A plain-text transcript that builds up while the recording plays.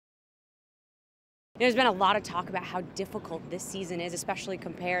There's been a lot of talk about how difficult this season is, especially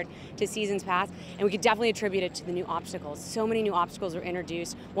compared to seasons past, and we could definitely attribute it to the new obstacles. So many new obstacles are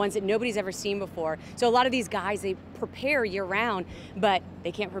introduced, ones that nobody's ever seen before. So a lot of these guys, they prepare year-round, but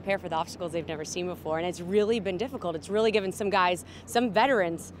they can't prepare for the obstacles they've never seen before, and it's really been difficult. It's really given some guys, some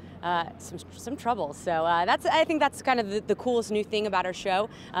veterans, some trouble. So I think that's kind of the coolest new thing about our show.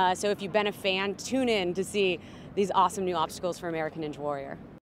 So if you've been a fan, tune in to see these awesome new obstacles for American Ninja Warrior.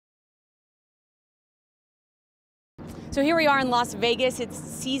 So here we are in Las Vegas. It's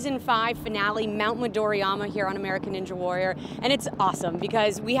season 5 finale, Mount Midoriyama here on American Ninja Warrior. And it's awesome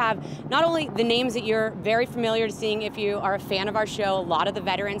because we have not only the names that you're very familiar to seeing if you are a fan of our show, a lot of the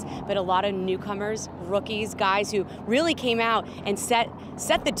veterans, but a lot of newcomers, rookies, guys who really came out and set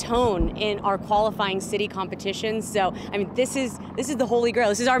the tone in our qualifying city competitions. So, I mean, this is the holy grail.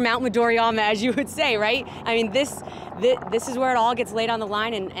 This is our Mount Midoriyama, as you would say, right? I mean, this is where it all gets laid on the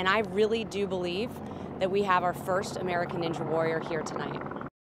line, and I really do believe that we have our first American Ninja Warrior here tonight.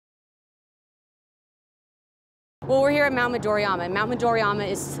 Well, we're here at Mount Midoriyama, and Mount Midoriyama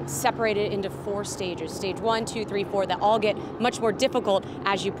is separated into 4 stages, stage 1, 2, 3, 4, that all get much more difficult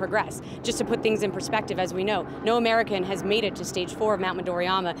as you progress. Just to put things in perspective, as we know, no American has made it to stage 4 of Mount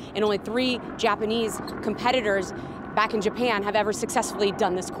Midoriyama, and only 3 Japanese competitors back in Japan have ever successfully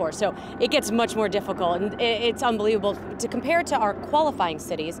done this course. So it gets much more difficult, and it's unbelievable. To compare it to our qualifying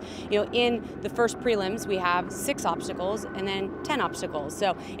cities, you know, in the first prelims we have 6 obstacles and then 10 obstacles.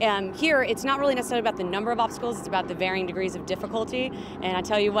 So here it's not really necessarily about the number of obstacles, it's about the varying degrees of difficulty. And I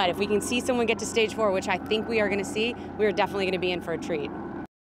tell you what, if we can see someone get to stage 4, which I think we are going to see, we are definitely going to be in for a treat.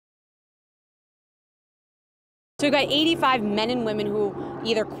 So we've got 85 men and women who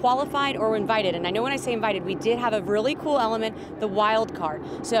either qualified or were invited. And I know when I say invited, we did have a really cool element, the wild card.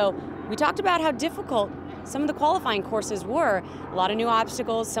 So we talked about how difficult some of the qualifying courses were. A lot of new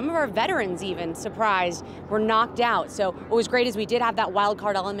obstacles, some of our veterans even, surprised, were knocked out. So what was great is we did have that wild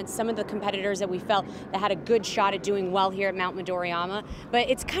card element, some of the competitors that we felt that had a good shot at doing well here at Mount Midoriyama. But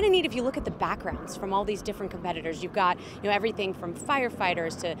it's kind of neat if you look at the backgrounds from all these different competitors. You've got, you know, everything from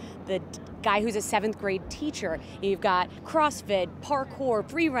firefighters to the guy who's a 7th grade teacher. You've got CrossFit, parkour,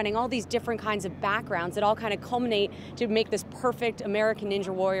 free running, all these different kinds of backgrounds that all kind of culminate to make this perfect American Ninja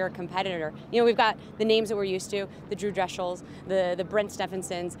Warrior competitor. You know, we've got the names that we're used to, the Drew Dreschels, the Brent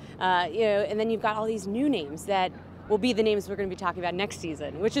Stephensons, you know, and then you've got all these new names that will be the names we're going to be talking about next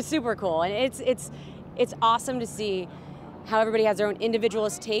season, which is super cool. And it's awesome to see how everybody has their own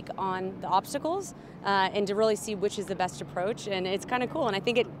individualist take on the obstacles, and to really see which is the best approach. And it's kind of cool, and I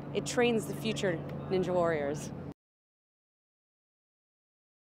think it trains the future Ninja Warriors.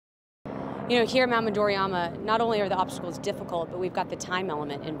 You know, here at Mount Midoriyama, not only are the obstacles difficult, but we've got the time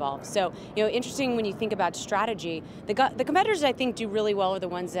element involved. So, you know, interesting when you think about strategy, the competitors I think do really well are the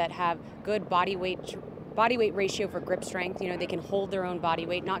ones that have good body weight ratio for grip strength. You know, they can hold their own body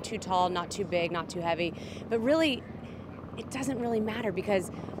weight, not too tall, not too big, not too heavy, but really, it doesn't really matter because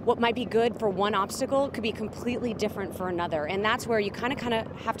what might be good for one obstacle could be completely different for another. And that's where you kind of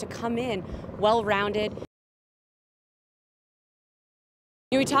have to come in well-rounded.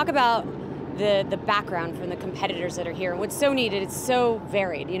 You know, we talk about the background from the competitors that are here. And what's so neat, it's so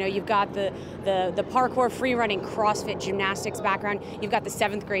varied. You know, you've got the parkour, free running, CrossFit, gymnastics background. You've got the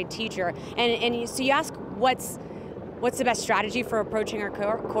 7th grade teacher. So you ask what's the best strategy for approaching our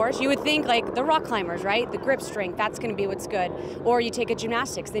course? You would think like the rock climbers, right? The grip strength, that's going to be what's good. Or you take a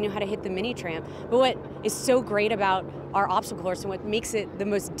gymnastics, they know how to hit the mini tramp. But what is so great about our obstacle course and what makes it the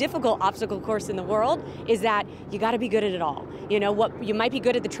most difficult obstacle course in the world is that you got to be good at it all. You know, you might be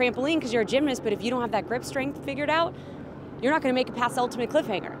good at the trampoline because you're a gymnast, but if you don't have that grip strength figured out, you're not going to make it past the ultimate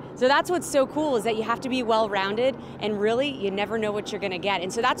cliffhanger. So that's what's so cool is that you have to be well-rounded, and really, you never know what you're going to get.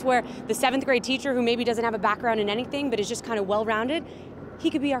 And so that's where the 7th grade teacher who maybe doesn't have a background in anything but is just kind of well-rounded, he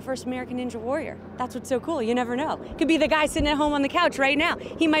could be our first American Ninja Warrior. That's what's so cool. You never know. Could be the guy sitting at home on the couch right now.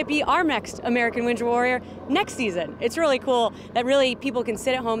 He might be our next American Ninja Warrior next season. It's really cool that really people can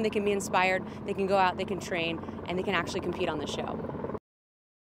sit at home, they can be inspired, they can go out, they can train, and they can actually compete on the show.